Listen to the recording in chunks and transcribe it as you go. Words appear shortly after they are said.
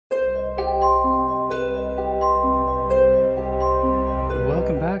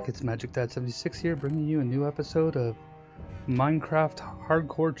it's Magic Dad 76 here, bringing you a new episode of Minecraft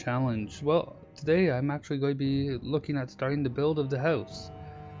Hardcore Challenge. Well, today I'm actually going to be looking at starting the build of the house.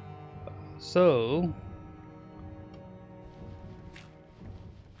 So,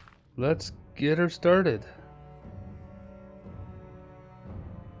 let's get her started.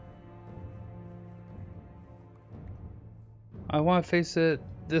 I want to face it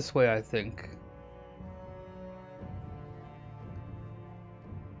this way, I think.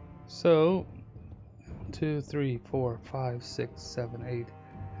 So, 2, 3, 4, 5, 6, 7, 8,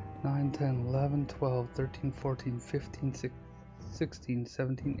 9, 10, 11, 12, 13, 14, 15, 16,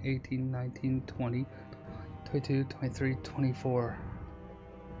 17, 18, 19, 20, 22, 23, 24.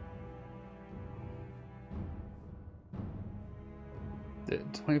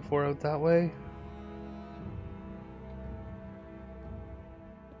 Did 24 out that way?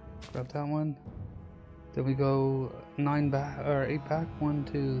 Grab that one. Then we go 9 back or 8 back. 1,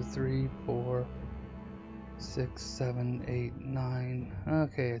 2, 3, 4, 6, 7, 8, 9.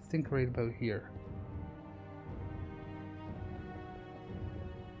 Okay, I think right about here.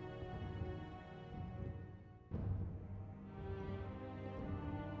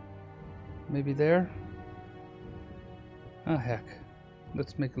 Maybe there? Oh heck.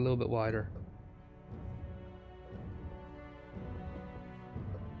 Let's make it a little bit wider.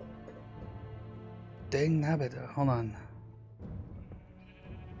 Dang nabbit, hold on.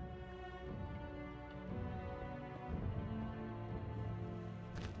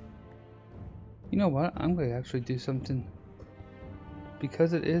 You know what? I'm going to actually do something.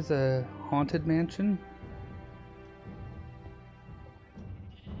 Because it is a haunted mansion,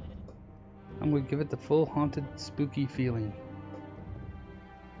 I'm going to give it the full haunted, spooky feeling.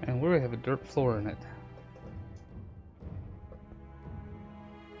 And we're going to have a dirt floor in it.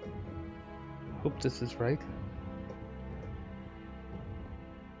 Hope this is right.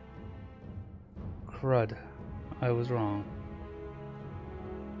 Crud. I was wrong.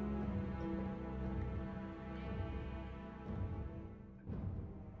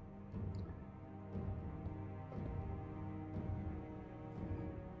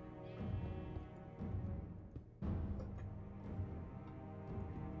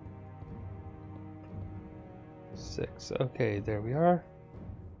 Six. Okay, there we are.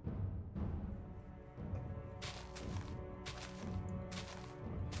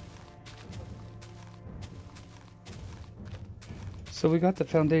 So we got the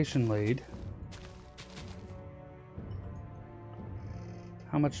foundation laid.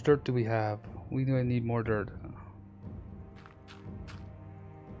 How much dirt do we have? We do need more dirt.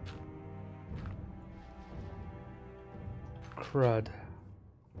 Crud.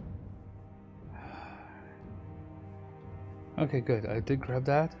 Okay, good. I did grab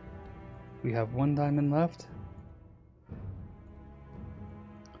that. We have 1 diamond left.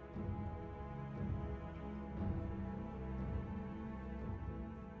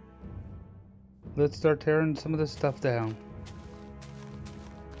 Let's start tearing some of this stuff down.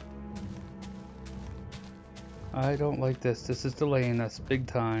 I don't like this. This is delaying us big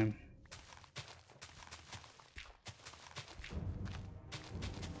time.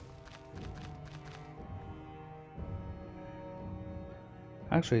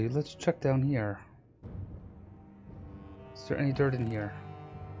 Actually, let's check down here. Is there any dirt in here?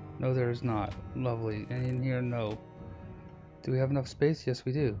 No, there is not. Lovely. Any in here? No. Do we have enough space? Yes,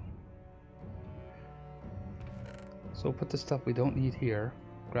 we do. So we'll put the stuff we don't need here.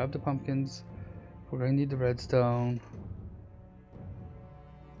 Grab the pumpkins. We're going to need the redstone.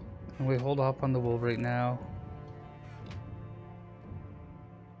 And we hold off on the wool right now.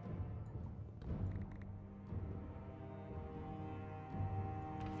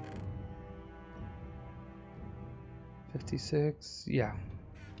 $56, yeah.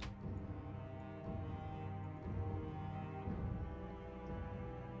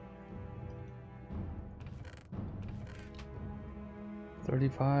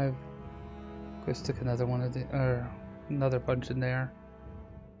 $35. Go stick another one of the, or another bunch in there.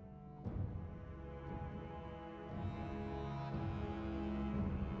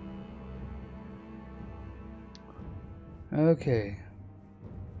 Okay.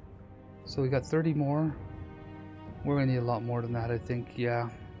 So we got 30 more. We're gonna need a lot more than that, I think. Yeah.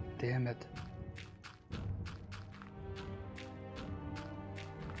 Damn it.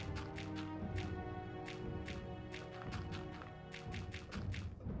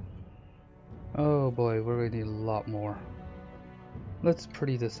 Oh boy, we're gonna need a lot more. Let's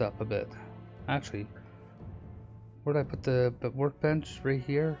pretty this up a bit. Actually, where did I put the workbench? Right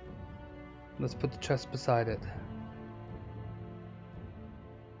here? Let's put the chest beside it.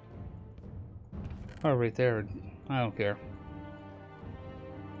 Oh, right there. I don't care.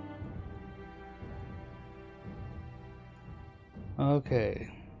 Okay.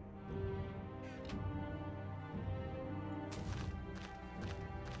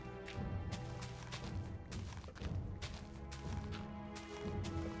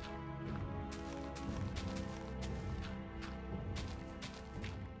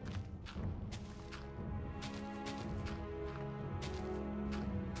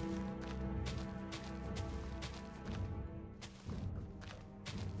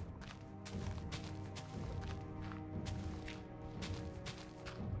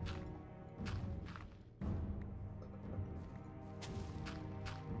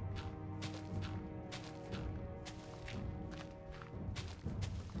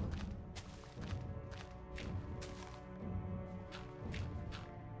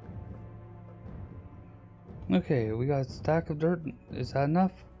 Okay, we got a stack of dirt. Is that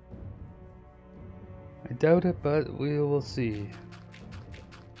enough? I doubt it, but we will see.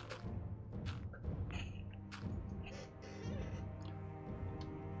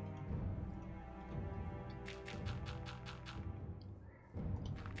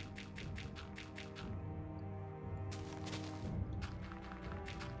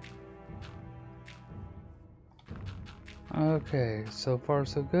 Okay, so far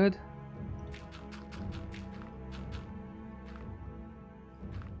so good.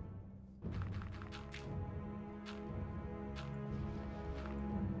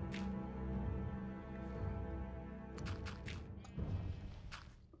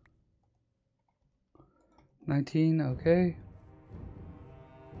 $19, okay.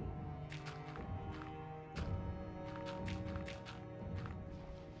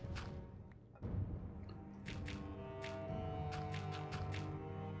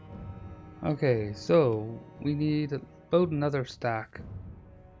 Okay, so we need about another stack.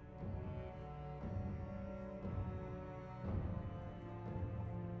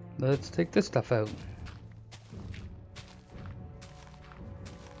 Let's take this stuff out.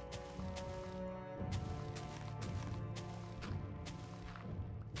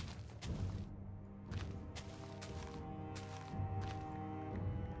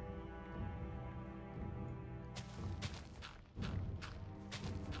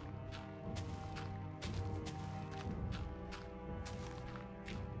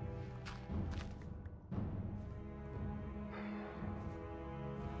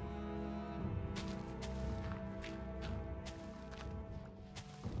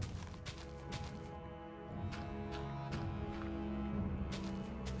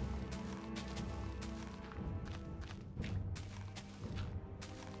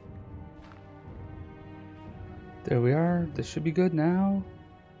 There we are. This should be good now.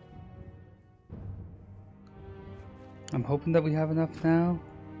 I'm hoping that we have enough now.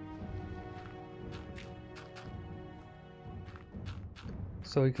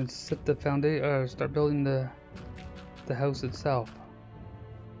 So we can set the foundation, start building the house itself.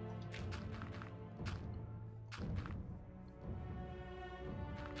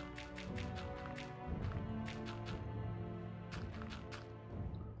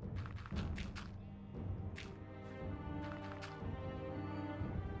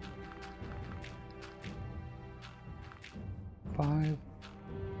 Five.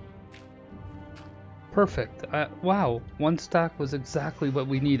 Perfect. Wow, one stack was exactly what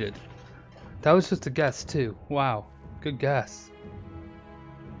we needed. That was just a guess too. Wow, good guess.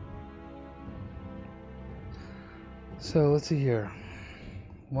 So let's see here.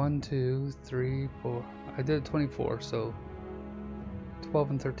 1, 2, 3, 4. I did 24, so 12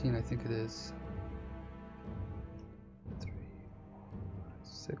 and 13 I think it is. 3,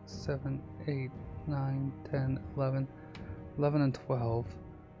 6, 7, 8, 9, 10, 11. 11 and 12.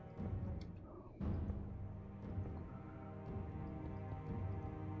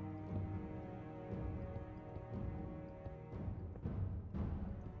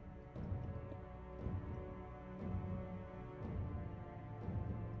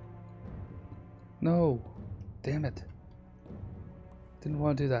 No! Damn it. Didn't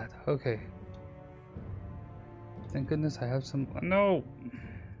want to do that. Okay. Thank goodness I have some. No!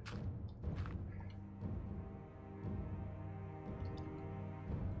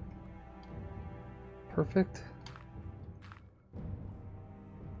 Perfect.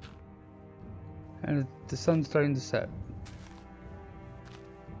 And the sun's starting to set.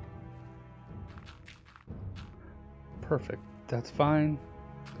 Perfect. That's fine.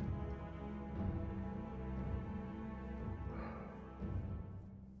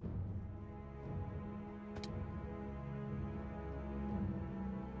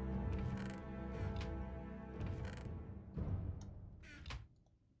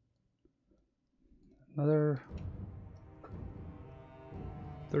 Another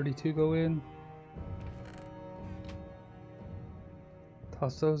 32 go in.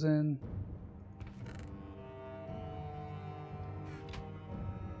 Toss those in.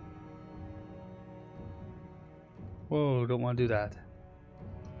 Whoa, don't want to do that.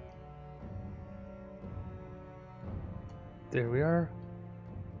 There we are.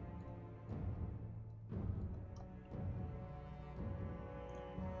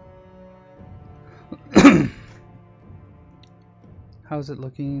 How's it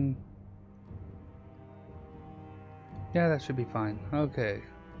looking? Yeah, that should be fine. Okay.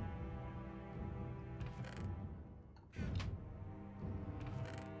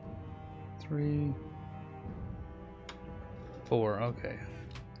 Three, 4. Okay.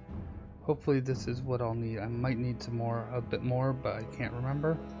 Hopefully this is what I'll need. I might need some more, a bit more, but I can't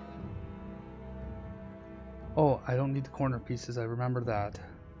remember. Oh, I don't need the corner pieces. I remember that.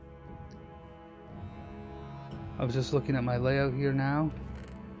 I was just looking at my layout here now.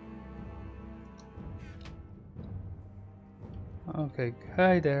 Okay,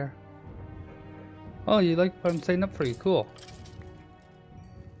 hi there. Oh, you like what I'm setting up for you? Cool.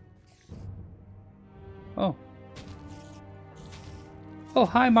 Oh. Oh,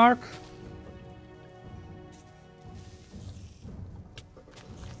 hi, Mark.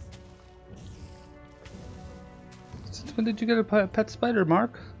 Since when did you get a pet spider,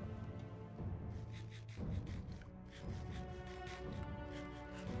 Mark?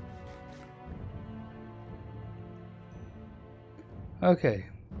 Okay.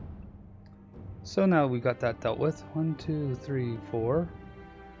 So now we got that dealt with. 1, 2, 3, 4.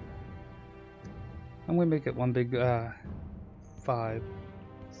 I'm gonna make it one big 5,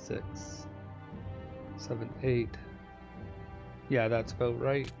 6, 7, 8. Yeah, that's about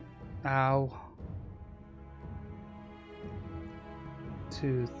right. Ow.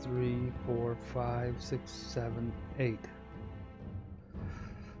 2, 3, 4, 5, 6, 7, 8.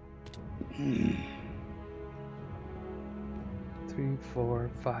 3, 4,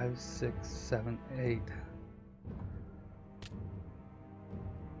 5, 6, 7, 8.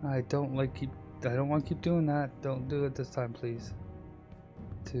 I don't want to keep doing that. Don't do it this time, please.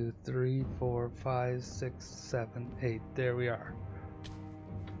 2, 3, 4, 5, 6, 7, 8. There we are.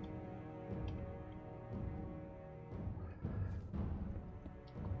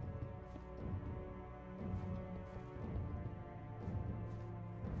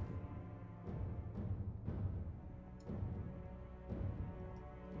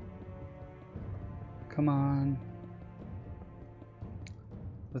 Come on.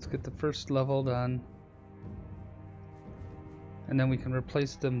 Let's get the first level done. And then we can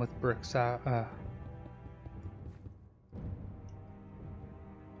replace them with bricks.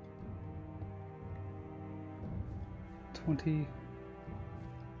 20.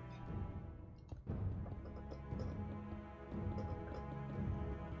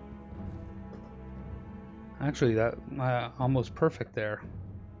 Actually, that almost perfect there.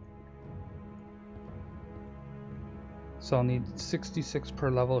 So I'll need 66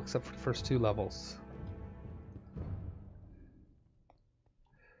 per level except for the first 2 levels.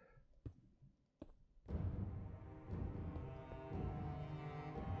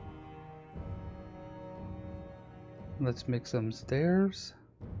 Let's make some stairs.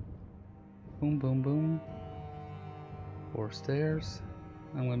 Boom, boom, boom. 4 stairs.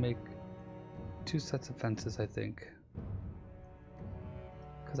 I'm gonna make 2 sets of fences, I think.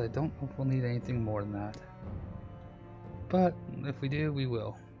 Because I don't know if we'll need anything more than that. But if we do, we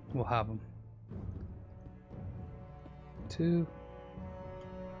will. We'll have them. 2.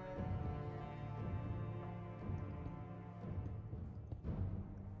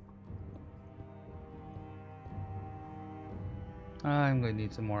 I'm going to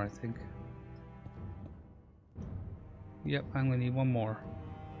need some more, I think. Yep, I'm going to need 1 more.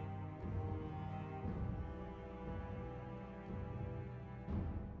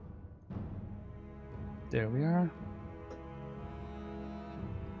 There we are.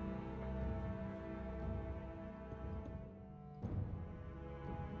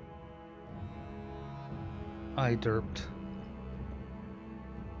 I derped.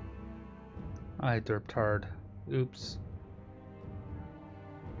 I derped hard. Oops.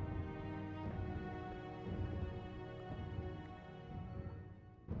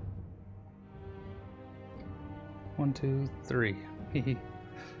 One, 2, 3.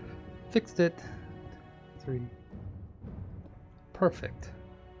 Fixed it. 3. Perfect.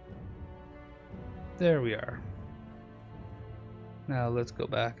 There we are. Now let's go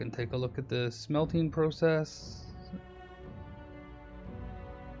back and take a look at the smelting process.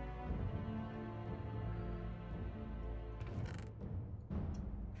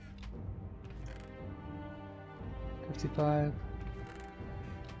 $55.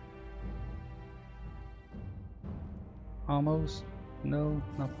 Almost. No,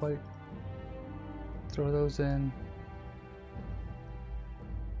 not quite. Throw those in.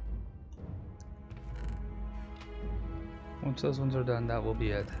 Once those ones are done, that will be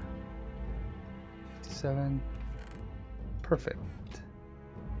it. 57. Perfect.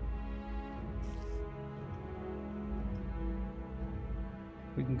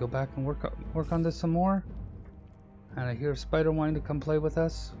 We can go back and work on this some more. And I hear Spider wanting to come play with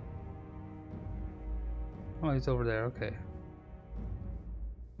us. Oh, he's over there. Okay.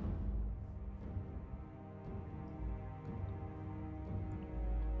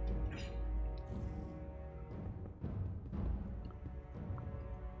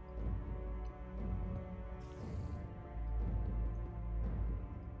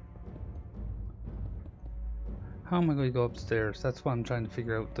 How am I going to go upstairs? That's what I'm trying to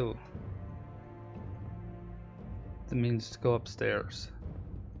figure out too. The means to go upstairs.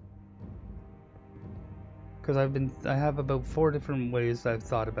 Because I have about 4 different ways I've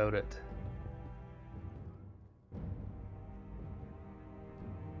thought about it.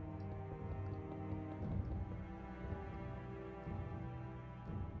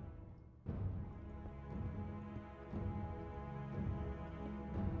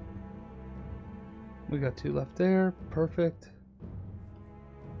 We got 2 left there. Perfect.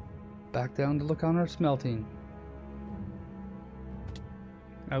 Back down to look on our smelting.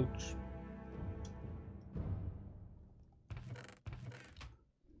 Ouch.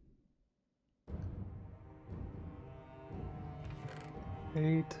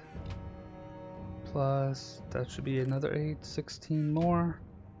 Eight plus, that should be another 8, 16 more.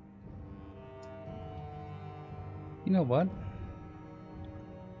 You know what?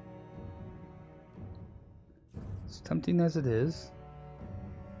 As tempting as it is.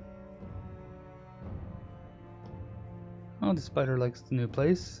 Oh, the spider likes the new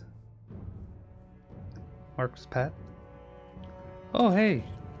place. Mark's pet. Oh, hey.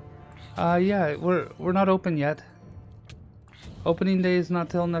 Yeah, we're not open yet. Opening day is not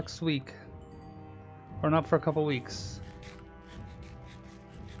till next week. Or not for a couple weeks.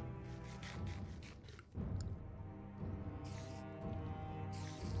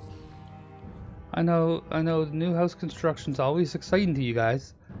 I know the new house construction's always exciting to you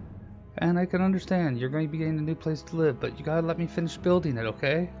guys. And I can understand, you're going to be getting a new place to live, but you gotta let me finish building it,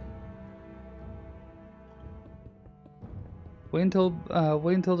 okay? Wait until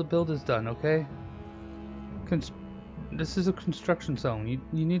the build is done, okay? This is a construction zone.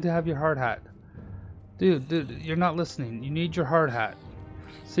 You need to have your hard hat. Dude, you're not listening. You need your hard hat.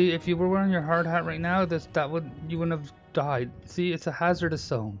 See, if you were wearing your hard hat right now, you wouldn't have died. See, it's a hazardous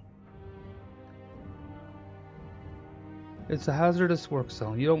zone. It's a hazardous work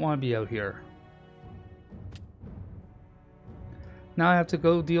zone. You don't want to be out here. Now I have to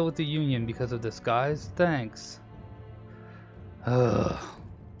go deal with the union because of this, guys. Thanks. Ugh.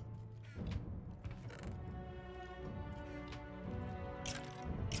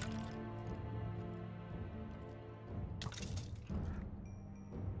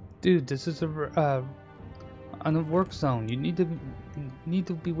 Dude, this is a work zone. You need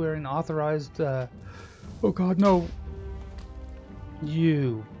to be wearing authorized. Oh God, no!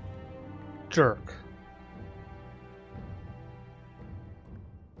 You jerk!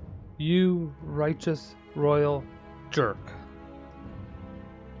 You righteous royal jerk!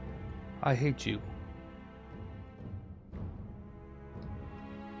 I hate you.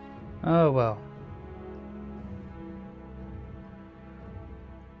 Oh well.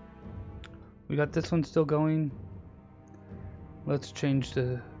 We got this one still going. Let's change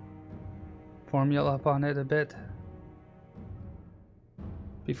the formula up on it a bit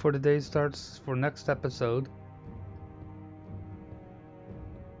before the day starts for next episode.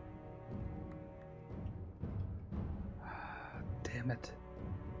 Damn it.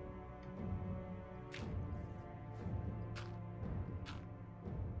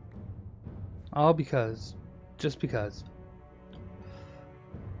 All because. Just because.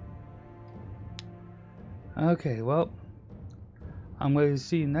 Okay, well, I'm going to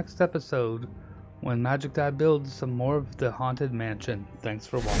see you next episode when Magic Dad builds some more of the Haunted Mansion. Thanks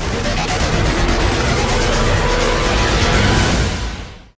for watching.